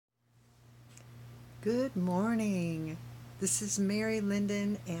Good morning. This is Mary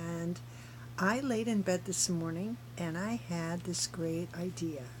Linden, and I laid in bed this morning and I had this great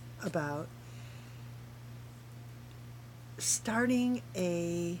idea about starting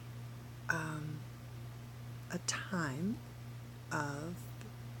um, a time of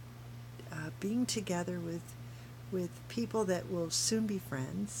being together with people that will soon be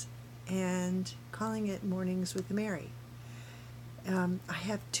friends and calling it Mornings with Mary. I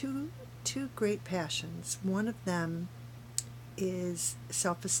have two great passions. One of them is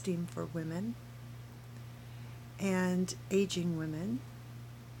self esteem for women and aging women.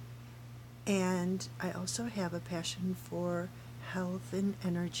 And I also have a passion for health and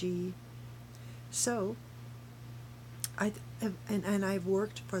energy. So, and I've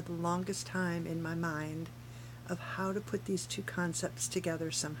worked for the longest time in my mind of how to put these two concepts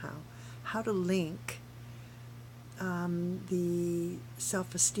together somehow, how to link the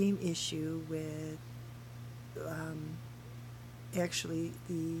self esteem issue with um, actually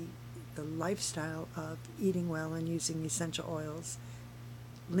the lifestyle of eating well and using essential oils,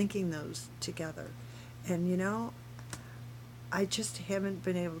 linking those together. And I just haven't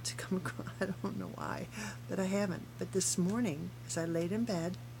been able to come across, I don't know why, but I haven't. But this morning, as I laid in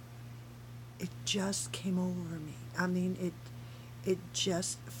bed, it just came over me. I mean, it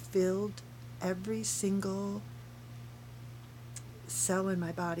just filled every single cell in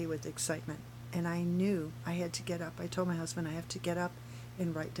my body with excitement. And I knew I had to get up. I told my husband I have to get up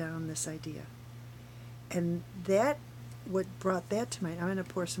and write down this idea. And that, what brought that to mind, I'm going to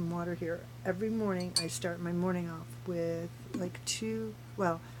pour some water here. Every morning I start my morning off with like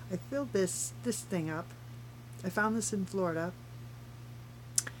I filled this thing up. I found this in Florida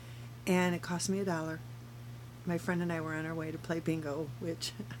and it cost me $1. My friend and I were on our way to play bingo,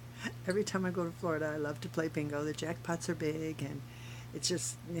 which every time I go to Florida I love to play bingo. The jackpots are big and it's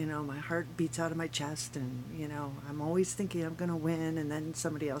just, my heart beats out of my chest, and, I'm always thinking I'm going to win, and then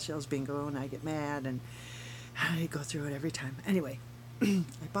somebody else yells bingo, and I get mad, and I go through it every time. Anyway, I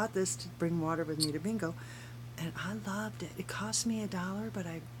bought this to bring water with me to bingo, and I loved it. It cost me $1, but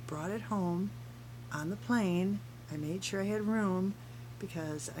I brought it home on the plane. I made sure I had room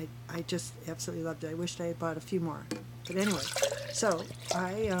because I just absolutely loved it. I wished I had bought a few more. But anyway, so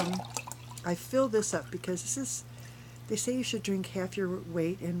I fill this up because they say you should drink half your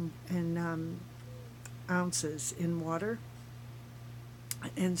weight in ounces in water.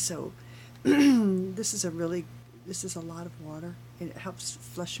 And so this is a lot of water. It helps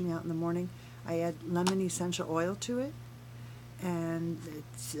flush me out in the morning. I add lemon essential oil to it, and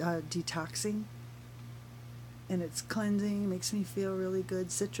it's detoxing, and it's cleansing, makes me feel really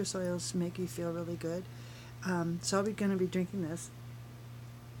good. Citrus oils make you feel really good. So I'll be going to be drinking this.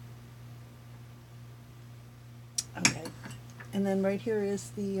 Okay. And then right here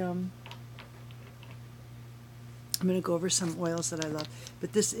is I'm going to go over some oils that I love.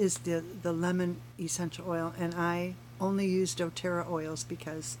 But this is the lemon essential oil, and I only use doTERRA oils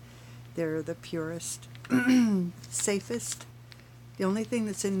because they're the purest, safest. The only thing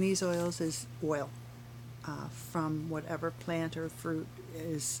that's in these oils is oil from whatever plant or fruit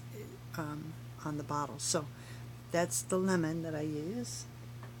is on the bottle. So that's the lemon that I use.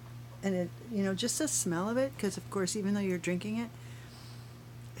 And just the smell of it, because of course, even though you're drinking it,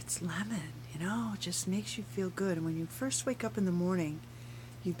 it's lemon, it just makes you feel good. And when you first wake up in the morning,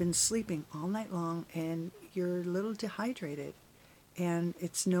 you've been sleeping all night long and you're a little dehydrated. And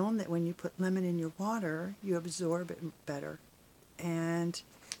it's known that when you put lemon in your water, you absorb it better. And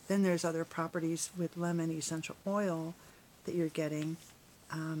then there's other properties with lemon essential oil that you're getting.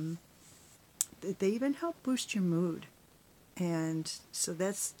 They even help boost your mood. And so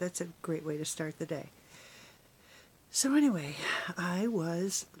that's a great way to start the day. So anyway, I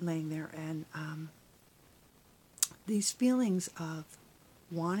was laying there, and these feelings of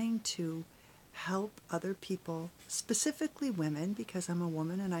wanting to help other people, specifically women, because I'm a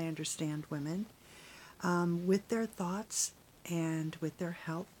woman and I understand women, with their thoughts and with their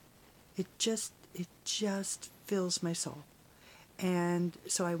health, it just fills my soul. And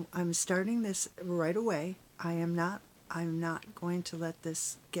so I'm starting this right away. I'm not going to let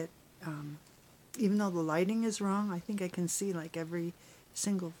this get even though the lighting is wrong. I think I can see like every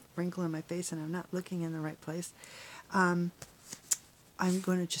single wrinkle in my face and I'm not looking in the right place. I'm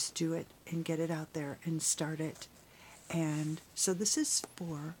going to just do it and get it out there and start it. And so this is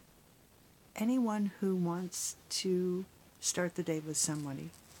for anyone who wants to start the day with somebody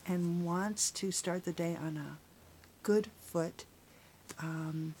and wants to start the day on a good foot.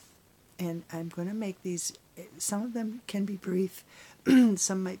 And I'm going to make these, some of them can be brief,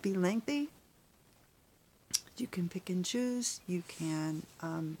 some might be lengthy. You can pick and choose. You can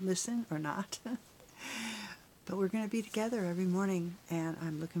listen or not. But we're going to be together every morning, and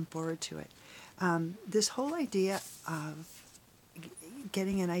I'm looking forward to it. This whole idea of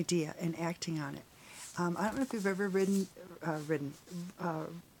getting an idea and acting on it. I don't know if you've ever read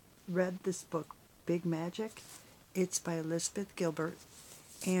this book, Big Magic. It's by Elizabeth Gilbert,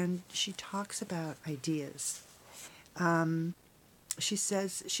 and she talks about ideas. She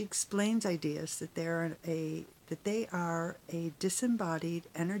explains ideas that they are a disembodied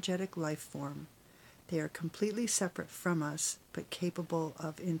energetic life form. They are completely separate from us, but capable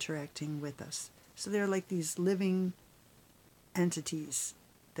of interacting with us. So they're like these living entities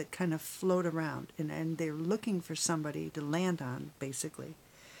that kind of float around, and they're looking for somebody to land on, basically.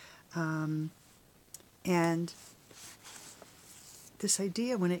 And this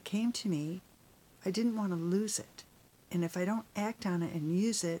idea, when it came to me, I didn't want to lose it. And if I don't act on it and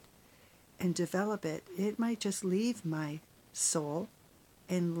use it and develop it, it might just leave my soul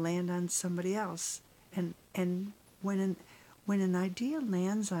and land on somebody else. And when an idea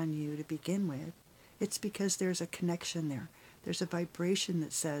lands on you to begin with, it's because there's a connection there. There's a vibration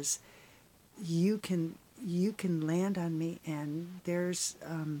that says you can land on me, and there's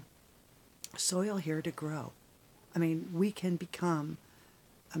soil here to grow. I mean, we can become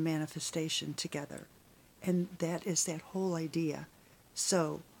a manifestation together. And that is that whole idea.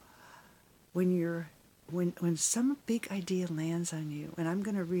 So when some big idea lands on you, and I'm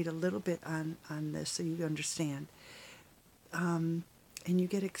going to read a little bit on this so you understand, and you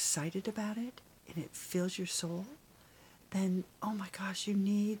get excited about it, and it fills your soul, then, oh my gosh, you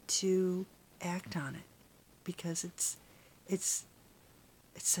need to act on it, because it's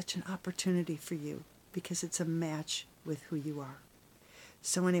such an opportunity for you, because it's a match with who you are.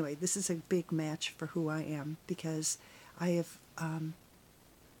 So anyway, this is a big match for who I am, because I have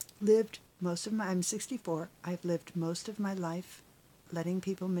lived I'm 64. I've lived most of my life letting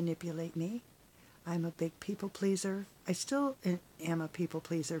people manipulate me. I'm a big people pleaser. I still am a people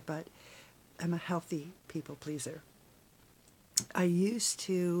pleaser, but I'm a healthy people pleaser. I used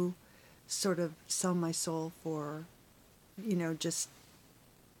to sort of sell my soul for, just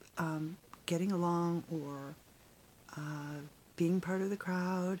getting along, or being part of the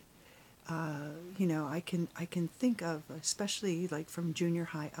crowd. I can think of, especially like from junior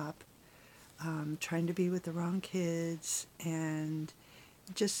high up, trying to be with the wrong kids, and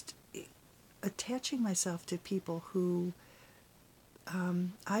just attaching myself to people who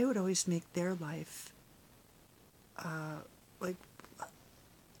I would always make their life like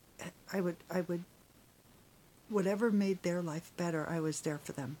I would whatever made their life better, I was there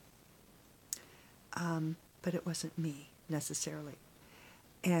for them. But it wasn't me necessarily.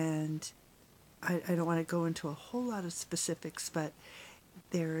 And I don't want to go into a whole lot of specifics, but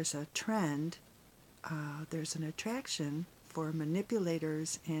there's a trend, there's an attraction for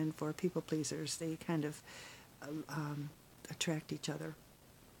manipulators and for people pleasers. They kind of attract each other.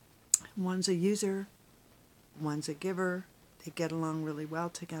 One's a user, one's a giver. They get along really well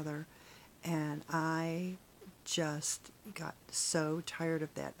together. And I just got so tired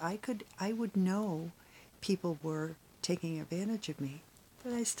of that. I would know people were taking advantage of me,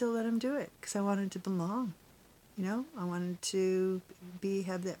 but I still let them do it because I wanted to belong. I wanted to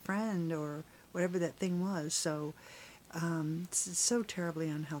have that friend or whatever that thing was. So it's so terribly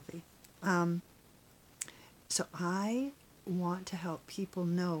unhealthy. So I want to help people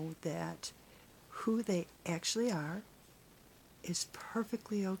know that who they actually are is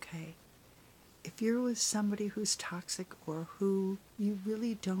perfectly okay. If you're with somebody who's toxic or who you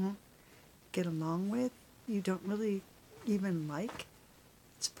really don't get along with, you don't really even like,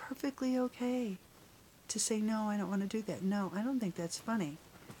 it's perfectly okay to say, no, I don't want to do that. No, I don't think that's funny.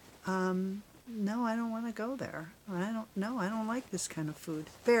 No, I don't want to go there. I don't like this kind of food.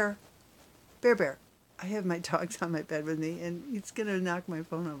 Bear. I have my dogs on my bed with me, and it's going to knock my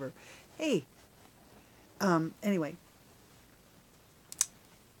phone over. Hey. Anyway.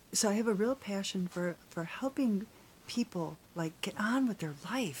 So I have a real passion for helping people, like, get on with their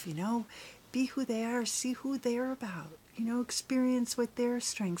life, be who they are, see who they're about, experience what their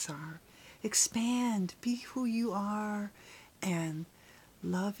strengths are, expand, be who you are, and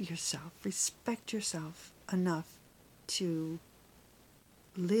love yourself, respect yourself enough to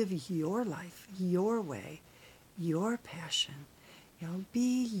live your life, your way, your passion,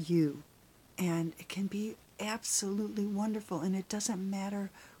 be you. And it can be absolutely wonderful, and it doesn't matter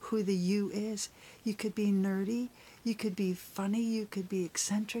who the you is. You could be nerdy, you could be funny, you could be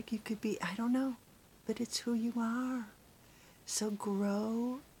eccentric, you could be, I don't know, but it's who you are. So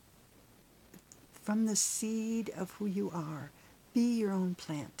grow from the seed of who you are. Be your own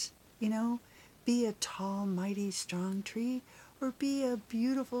plant, be a tall, mighty, strong tree, or be a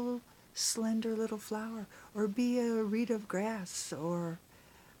beautiful, slender little flower, or be a reed of grass, or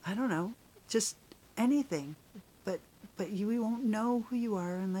I don't know, just anything. But you won't know who you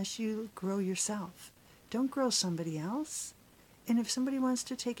are unless you grow yourself. Don't grow somebody else. And if somebody wants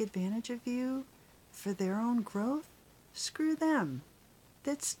to take advantage of you for their own growth, screw them.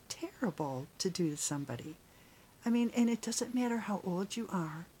 That's terrible to do to somebody. I mean, and it doesn't matter how old you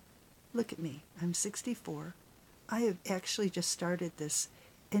are. Look at me. I'm 64. I have actually just started this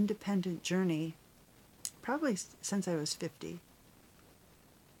independent journey probably since I was 50.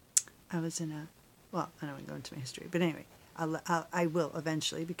 I was in well, I don't want to go into my history, but anyway, I will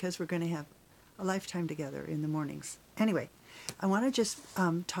eventually, because we're going to have a lifetime together in the mornings. Anyway, I want to just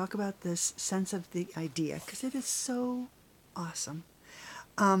talk about this sense of the idea, because it is so awesome.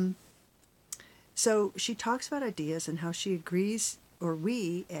 So she talks about ideas and how she agrees, or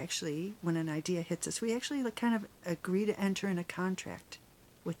we actually, when an idea hits us, we actually kind of agree to enter in a contract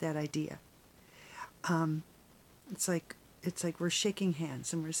with that idea. It's like we're shaking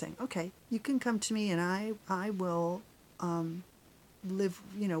hands and we're saying, okay, you can come to me and I will live,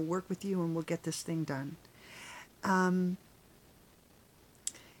 work with you, and we'll get this thing done.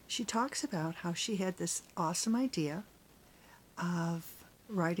 She talks about how she had this awesome idea of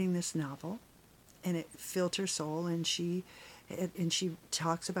writing this novel, and it filled her soul, and she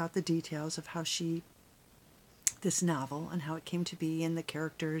talks about the details of how this novel and how it came to be, and the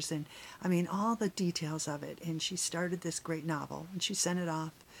characters, and I mean all the details of it. And she started this great novel and she sent it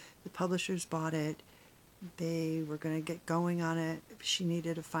off. The publishers bought it. They were going to get going on it. She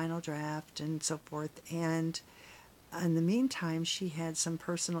needed a final draft and so forth. And in the meantime, she had some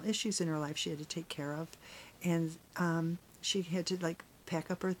personal issues in her life she had to take care of, and she had to pack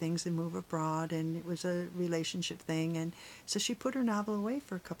up her things and move abroad, and it was a relationship thing, and so she put her novel away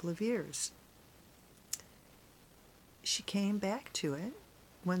for a couple of years. She came back to it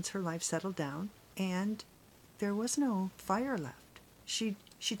once her life settled down, and there was no fire left. She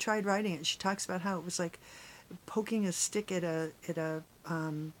tried writing it. She talks about how it was like poking a stick at a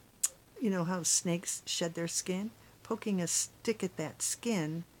how snakes shed their skin, poking a stick at that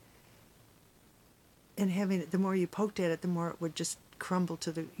skin, and having it, the more you poked at it, the more it would just crumble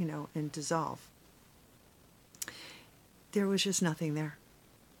to the, and dissolve. There was just nothing there.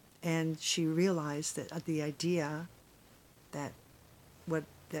 And she realized that the idea that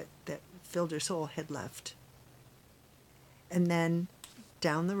filled her soul had left. And then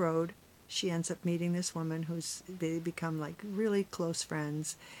down the road, she ends up meeting this woman they become really close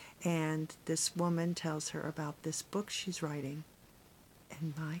friends. And this woman tells her about this book she's writing.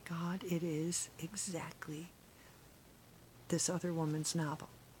 And my God, it is exactly this other woman's novel.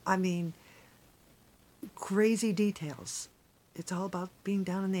 I mean, crazy details. It's all about being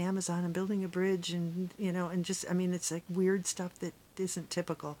down in the Amazon and building a bridge, and and just, I mean, it's like weird stuff that isn't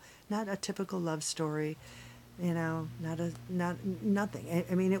typical. Not a typical love story, nothing.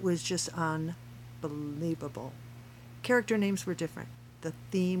 I mean, it was just unbelievable. Character names were different. The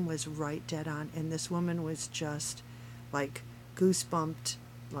theme was right dead on, and this woman was just goosebumped,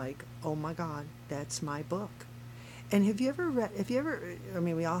 oh my God, that's my book. And have you ever, I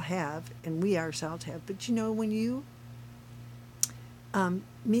mean, we all have, and we ourselves have, but when you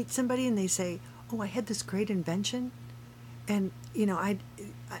meet somebody and they say, oh, I had this great invention, and I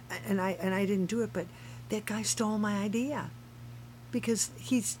didn't do it, but that guy stole my idea, because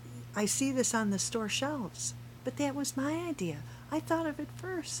I see this on the store shelves, but that was my idea. I thought of it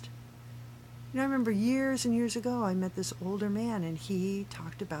first. I remember years and years ago, I met this older man, and he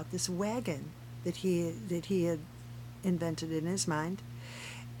talked about this wagon that he had invented in his mind,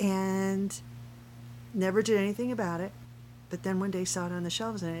 and never did anything about it. But then one day saw it on the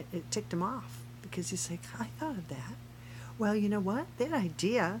shelves, and it ticked him off, because he's like, I thought of that. Well, you know what? That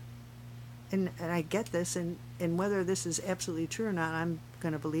idea, and I get this, and whether this is absolutely true or not, I'm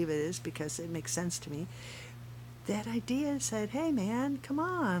going to believe it is, because it makes sense to me. That idea said, hey man, come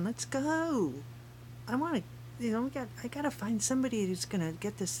on, let's go. I want to, I got to find somebody who's going to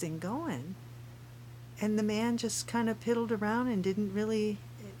get this thing going. And the man just kind of piddled around and didn't really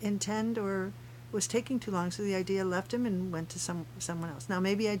intend, or was taking too long, so the idea left him and went to someone else. Now,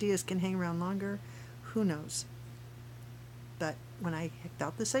 maybe ideas can hang around longer. Who knows? But when I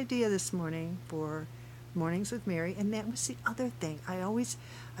got this idea this morning for Mornings with Mary, and that was the other thing.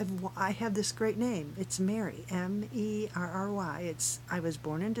 I have this great name. It's Mary, Merry. I was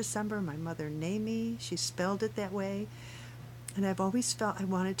born in December. My mother named me. She spelled it that way. And I've always felt I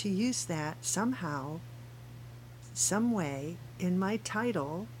wanted to use that somehow, some way, in my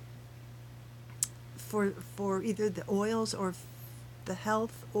title for either the oils or the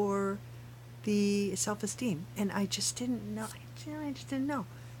health or the self-esteem. And I just didn't know. I just didn't know.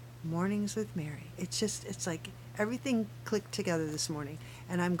 Mornings with Mary. It's like everything clicked together this morning,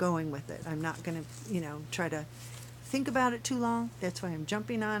 and I'm going with it. I'm not going to, try to think about it too long. That's why I'm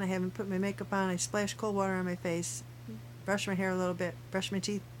jumping on. I haven't put my makeup on. I splash cold water on my face, brush my hair a little bit, brush my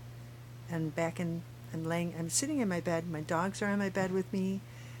teeth, and I'm sitting in my bed. My dogs are on my bed with me.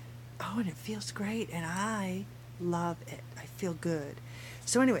 Oh, and it feels great, and I love it. I feel good.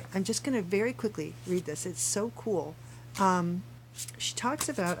 So anyway, I'm just going to very quickly read this. It's so cool. She talks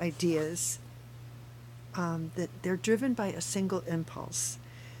about ideas that they're driven by a single impulse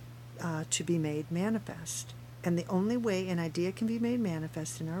to be made manifest. And the only way an idea can be made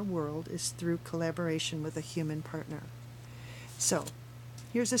manifest in our world is through collaboration with a human partner. So,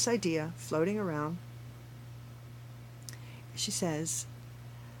 here's this idea floating around. She says,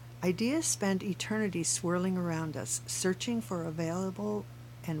 ideas spend eternity swirling around us, searching for available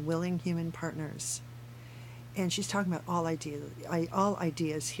and willing human partners. And she's talking about all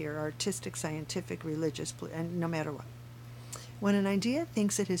ideas here, artistic, scientific, religious, and no matter what. When an idea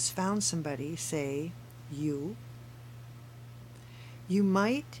thinks it has found somebody, say, you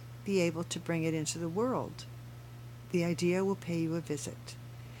might be able to bring it into the world. The idea will pay you a visit.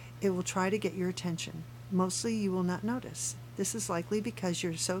 It will try to get your attention. Mostly you will not notice. This is likely because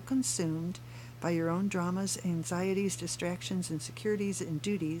you're so consumed by your own dramas, anxieties, distractions, insecurities, and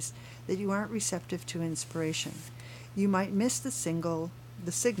duties that you aren't receptive to inspiration. You might miss the signal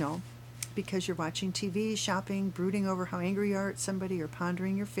because you're watching TV, shopping, brooding over how angry you are at somebody, or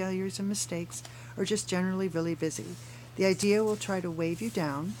pondering your failures and mistakes, or just generally really busy. The idea will try to wave you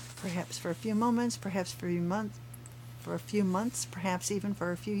down, perhaps for a few moments, perhaps for a few months, perhaps even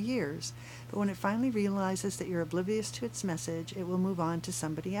for a few years. But when it finally realizes that you're oblivious to its message, it will move on to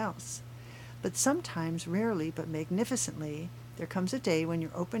somebody else. But sometimes, rarely, but magnificently, there comes a day when you're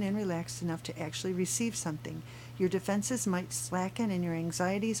open and relaxed enough to actually receive something. Your defenses might slacken and your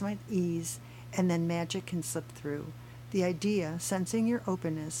anxieties might ease, and then magic can slip through. The idea, sensing your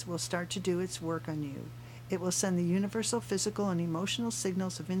openness, will start to do its work on you. It will send the universal physical and emotional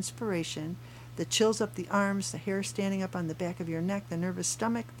signals of inspiration, the chills up the arms, the hair standing up on the back of your neck, the nervous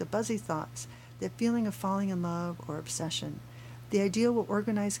stomach, the buzzy thoughts, that feeling of falling in love or obsession. The idea will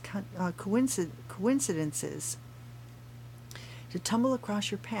organize coincidences to tumble across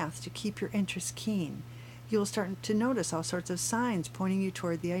your path to keep your interest keen. You will start to notice all sorts of signs pointing you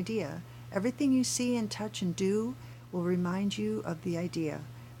toward the idea. Everything you see and touch and do will remind you of the idea.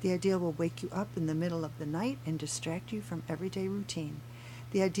 The idea will wake you up in the middle of the night and distract you from everyday routine.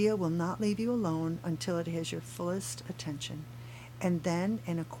 The idea will not leave you alone until it has your fullest attention. And then,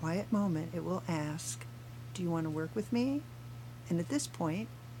 in a quiet moment, it will ask, do you want to work with me? And at this point,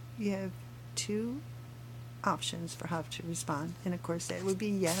 you have two options for how to respond. And of course, that would be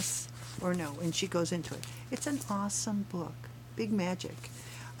yes or no. And she goes into it. It's an awesome book. Big magic.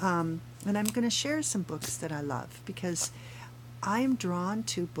 And I'm going to share some books that I love because I am drawn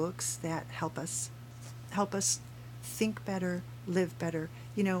to books that help us think better, live better.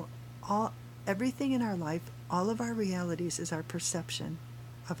 Everything in our life, all of our realities is our perception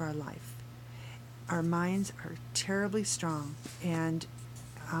of our life. Our minds are terribly strong, and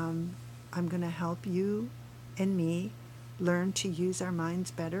I'm going to help you and me learn to use our minds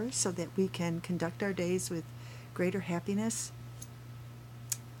better so that we can conduct our days with greater happiness,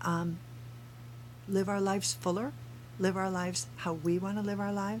 live our lives fuller, live our lives how we want to live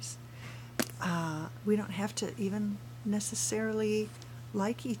our lives. We don't have to even necessarily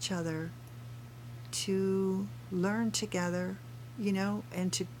like each other to learn together,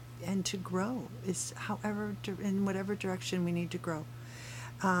 and to grow is in whatever direction we need to grow,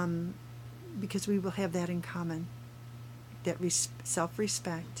 because we will have that in common, that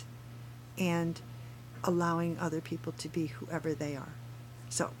self-respect and allowing other people to be whoever they are.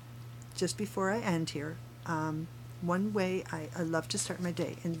 So just before I end here, one way I love to start my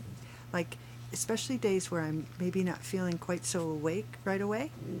day, and especially days where I'm maybe not feeling quite so awake right away,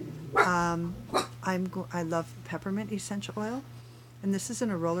 I love peppermint essential oil. And this is in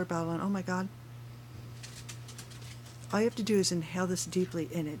a roller bottle, and oh my God, all you have to do is inhale this deeply,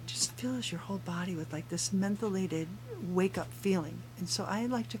 and it just fills your whole body with this mentholated wake-up feeling. And so I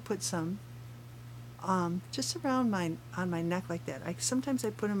like to put some just around on my neck like that. Sometimes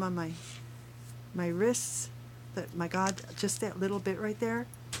I put them on my wrists, but my God, just that little bit right there,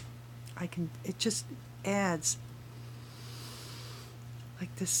 it just adds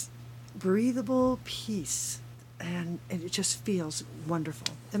this breathable peace. And it just feels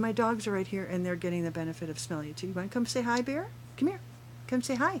wonderful. And my dogs are right here, and they're getting the benefit of smelling it too. You want to come say hi, Bear? Come here. Come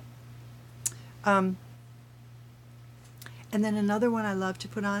say hi. And then another one I love to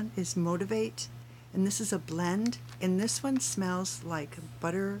put on is Motivate. And this is a blend, and this one smells like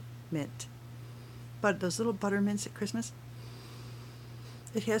buttermint. But those little buttermints at Christmas,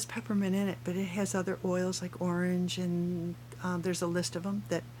 it has peppermint in it, but it has other oils like orange, and there's a list of them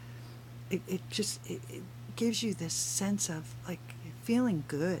that it gives you this sense of like feeling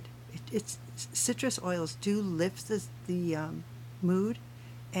good. It's citrus oils do lift the mood,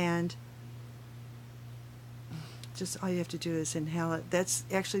 and just all you have to do is inhale it. That's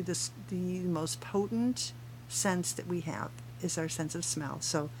actually the most potent sense that we have is our sense of smell.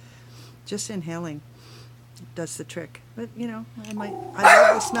 So just inhaling does the trick. But I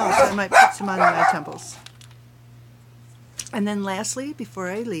love the smell, so I might put some on my temples. And then lastly, before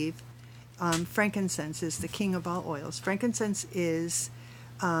I leave, frankincense is the king of all oils. Frankincense is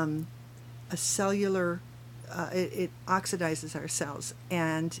a cellular, it oxidizes our cells,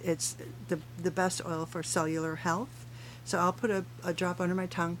 and it's the best oil for cellular health. So I'll put a drop under my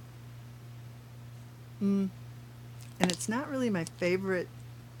tongue. And it's not really my favorite.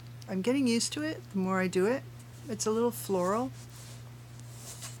 I'm getting used to it the more I do it. It's a little floral.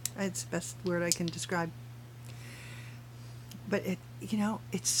 It's the best word I can describe. But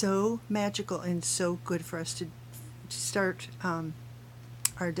it's so magical and so good for us to start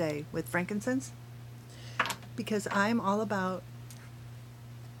our day with frankincense, because I'm all about,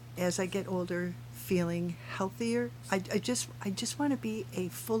 as I get older, feeling healthier. I just want to be a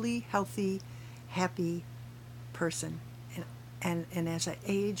fully healthy, happy person, and as I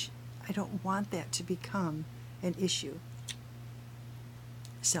age, I don't want that to become an issue.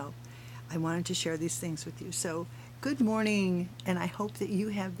 So I wanted to share these things with you. So good morning, and I hope that you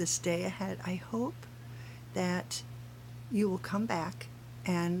have this day ahead. I hope that you will come back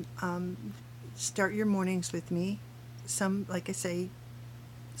and start your mornings with me. Like I say,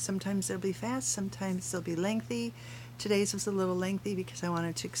 sometimes they'll be fast, sometimes they'll be lengthy. Today's was a little lengthy because I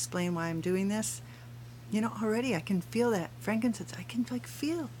wanted to explain why I'm doing this. Already I can feel that frankincense. I can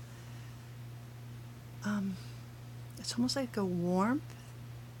feel. It's almost like a warmth,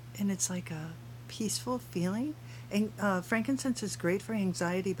 and it's like a peaceful feeling. And frankincense is great for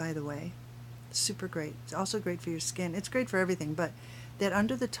anxiety, by the way. Super great. It's also great for your skin. It's great for everything, but that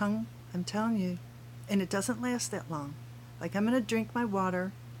under the tongue, I'm telling you, and it doesn't last that long. Like, I'm going to drink my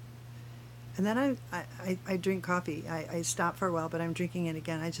water, and then I drink coffee. I stop for a while, but I'm drinking it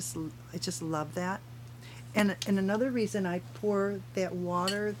again. I just love that. And another reason I pour that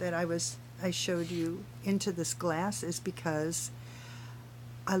water that I showed you into this glass is because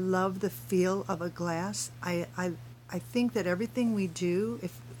I love the feel of a glass. I think that everything we do,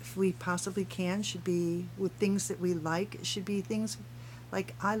 if we possibly can, should be with things that we like. It should be things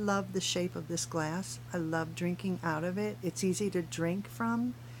like, I love the shape of this glass. I love drinking out of it. It's easy to drink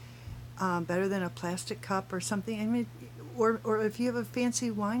from, better than a plastic cup or something. I mean, or if you have a fancy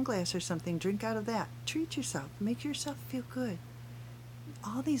wine glass or something, drink out of that. Treat yourself. Make yourself feel good.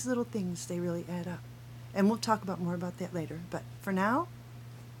 All these little things, they really add up. And we'll talk more about that later. But for now,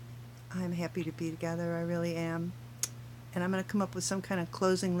 I'm happy to be together. I really am. And I'm going to come up with some kind of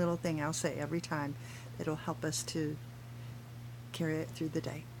closing little thing I'll say every time that'll help us to carry it through the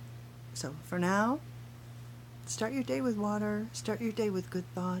day. So for now, start your day with water. Start your day with good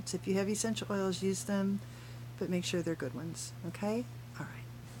thoughts. If you have essential oils, use them, but make sure they're good ones. Okay? All right.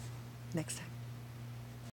 Next time.